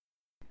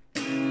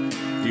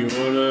You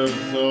would have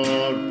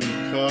thought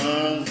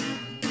because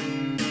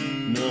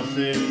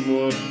nothing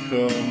would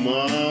come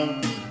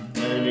of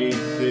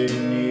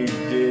anything you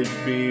did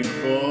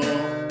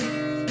before.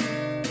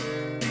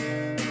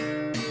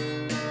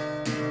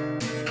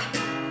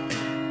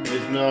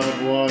 It's not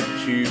what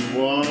you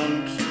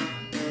want.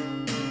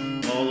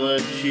 All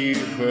that you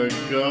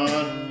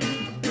forgot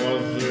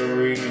was the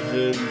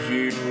reasons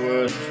you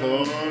were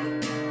taught.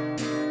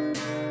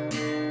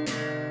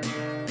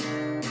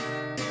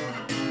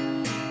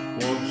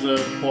 Once a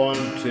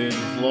point is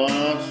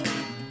lost,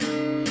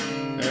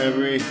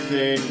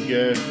 everything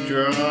gets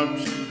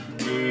dropped,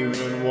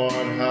 even what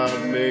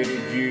had made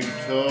you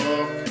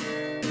talk.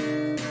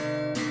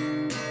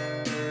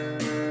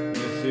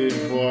 This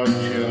is what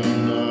you're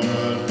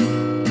not,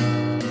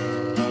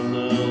 and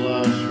the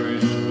last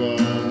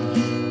response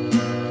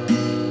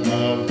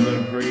of the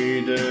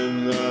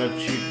freedom that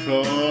you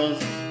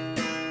caused.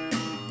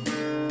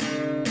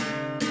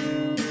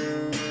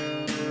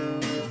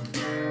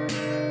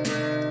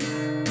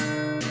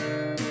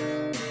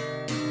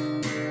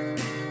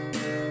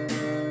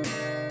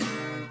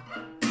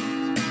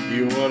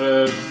 You would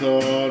have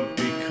thought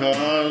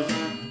because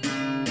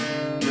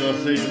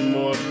nothing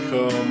would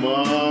come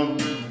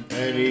of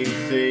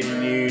anything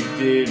you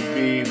did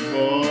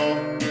before.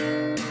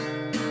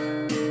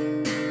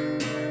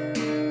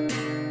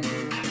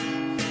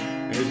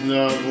 It's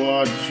not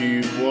what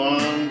you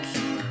want.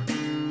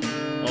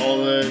 All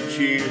that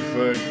you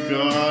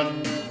forgot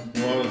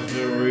was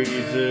the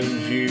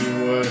reasons you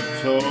were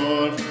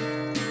taught.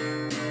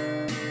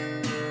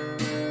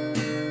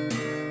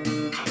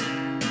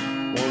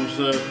 Once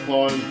the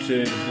point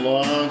is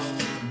lost,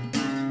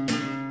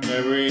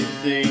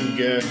 everything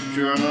gets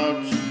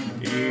dropped,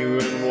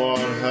 even what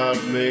had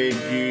made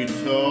you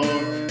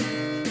talk.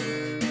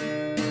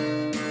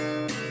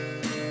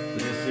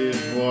 This is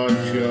what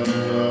you're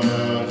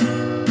not,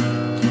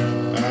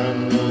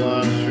 and the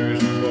last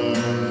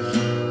response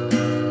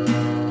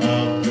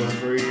of the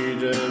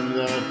freedom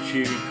that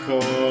you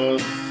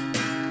caused.